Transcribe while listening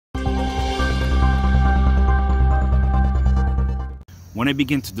When I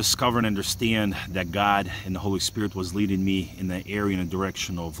began to discover and understand that God and the Holy Spirit was leading me in the area and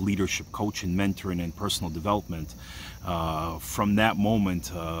direction of leadership, coaching, mentoring, and personal development, from that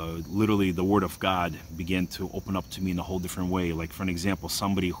moment, literally the Word of God began to open up to me in a whole different way. Like, for an example,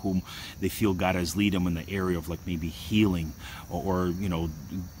 somebody whom they feel God has lead them in the area of like maybe healing or you know,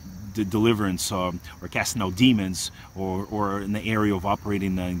 deliverance or casting out demons, or in the area of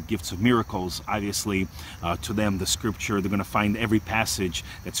operating the gifts of miracles. Obviously, to them, the scripture, they're going to find every passage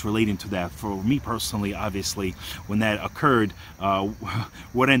that's relating to that. For me personally, obviously, when that occurred,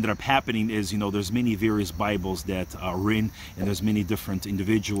 what ended up happening is, you know, there's many various Bibles that are written, and there's many different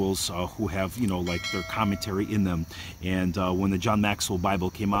individuals who have, you know, like their commentary in them. And when the John Maxwell Bible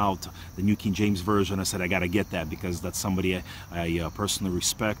came out, the New King James Version, I said, I got to get that, because that's somebody I personally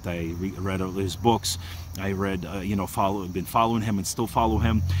respect. I read his books. I read, you know, been following him and still follow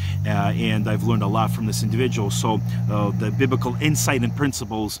him, and I've learned a lot from this individual. So the biblical insight and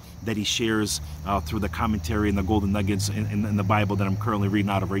principles that he shares through the commentary and the golden nuggets in the Bible that I'm currently reading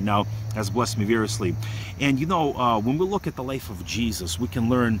out of right now has blessed me variously. And you know, when we look at the life of Jesus, we can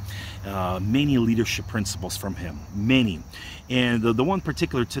learn many leadership principles from him, many. And the one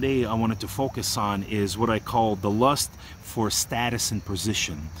particular today I wanted to focus on is what I call the lust for status and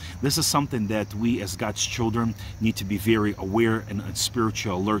position. This is something that we as God's children need to be very aware and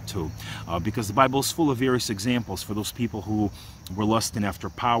spiritual alert to, because the Bible is full of various examples for those people who were lusting after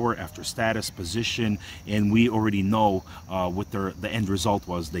power, after status, position, and we already know what the end result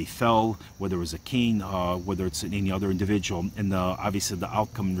was. They fell, whether it was a king, whether it's any other individual, and obviously the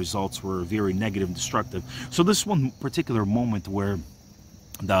outcome and results were very negative and destructive. So this one particular moment where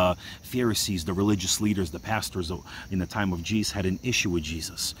the Pharisees, the religious leaders, the pastors in the time of Jesus had an issue with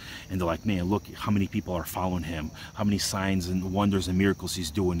Jesus. And they're like, man, look how many people are following him, how many signs and wonders and miracles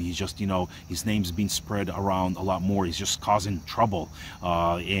he's doing. He's just, you know, his name's being spread around a lot more. He's just causing trouble.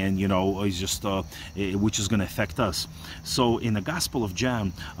 And, you know, he's just, which is going to affect us. So in the Gospel of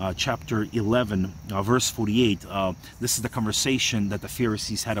John, chapter 11, verse 48, this is the conversation that the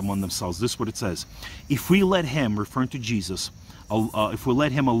Pharisees had among themselves. This is what it says. If we let him, referring to Jesus, if we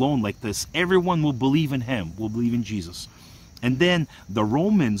let him alone like this, everyone will believe in him, will believe in Jesus. And then the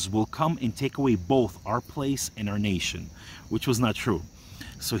Romans will come and take away both our place and our nation, which was not true.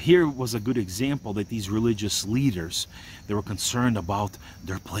 So here was a good example that these religious leaders, they were concerned about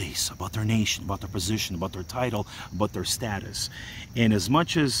their place, about their nation, about their position, about their title, about their status. And as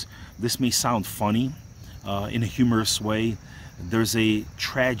much as this may sound funny in a humorous way, there's a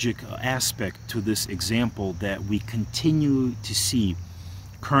tragic aspect to this example that we continue to see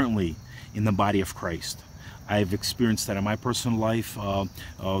currently in the body of Christ. I've experienced that in my personal life,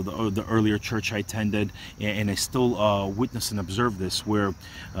 the earlier church I attended, and I still witness and observe this, where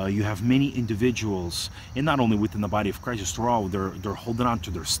you have many individuals, and not only within the body of Christ, just all, they're holding on to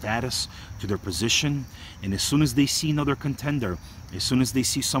their status, to their position, and as soon as they see another contender, as soon as they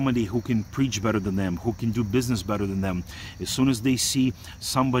see somebody who can preach better than them, who can do business better than them, as soon as they see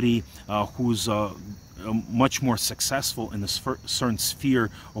somebody who's much more successful in a certain sphere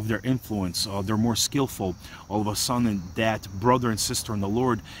of their influence, they're more skillful, all of a sudden that brother and sister in the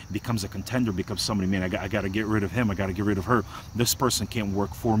Lord becomes a contender, becomes somebody, man, I got to get rid of him, I got to get rid of her. This person can't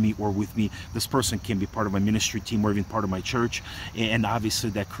work for me or with me. This person can't be part of my ministry team or even part of my church. And obviously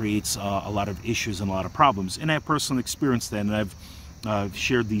that creates a lot of issues and a lot of problems. And I personally experienced that, and I've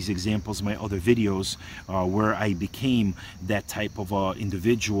shared these examples in my other videos where I became that type of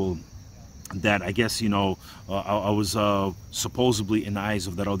individual that I guess, you know, I was supposedly in the eyes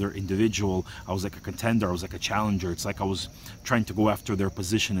of that other individual, I was like a contender, I was like a challenger. It's like I was trying to go after their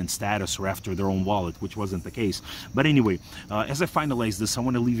position and status or after their own wallet, which wasn't the case. But anyway, as I finalize this, I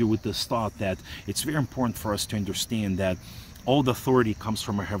want to leave you with this thought that it's very important for us to understand that all the authority comes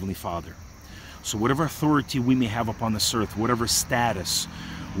from our Heavenly Father. So whatever authority we may have upon this earth, whatever status,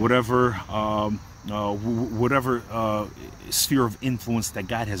 whatever sphere of influence that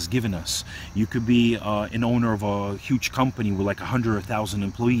God has given us. You could be an owner of a huge company with like 100 or 1,000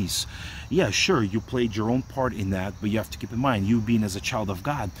 employees. Yeah, sure, you played your own part in that, but you have to keep in mind, you being as a child of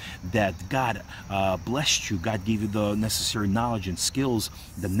God, that God blessed you. God gave you the necessary knowledge and skills,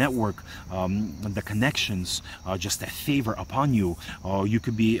 the network, the connections, just that favor upon you. You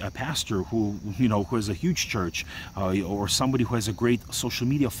could be a pastor who, you know, who has a huge church, or somebody who has a great social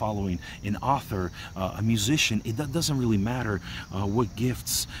media following, an author, a musician. It doesn't really matter what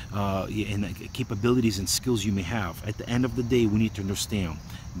gifts and capabilities and skills you may have. At the end of the day, we need to understand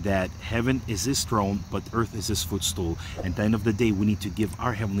that heaven is his throne, but earth is his footstool. And at the end of the day, we need to give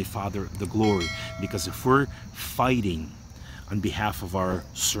our Heavenly Father the glory, because if we're fighting on behalf of our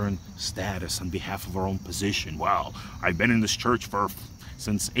certain status, on behalf of our own position. Wow, I've been in this church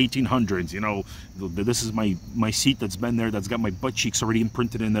since 1800s, you know, this is my seat that's been there, that's got my butt cheeks already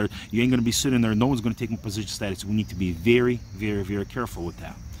imprinted in there. You ain't gonna be sitting there, no one's gonna take my position status. We need to be very, very, very careful with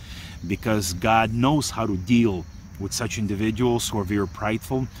that, because God knows how to deal with such individuals who are very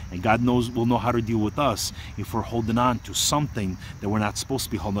prideful, and God will know how to deal with us if we're holding on to something that we're not supposed to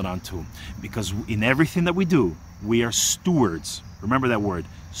be holding on to. Because in everything that we do, we are stewards. Remember that word,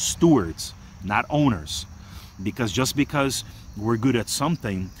 stewards, not owners. Because just because we're good at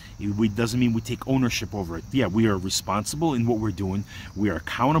something, it doesn't mean we take ownership over it. Yeah, we are responsible in what we're doing. We are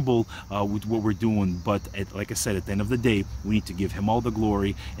accountable with what we're doing. But like I said, at the end of the day, we need to give him all the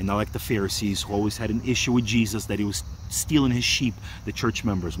glory, and not like the Pharisees, who always had an issue with Jesus, that he was stealing his sheep, the church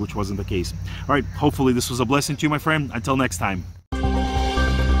members, which wasn't the case. All right, hopefully this was a blessing to you, my friend. Until next time.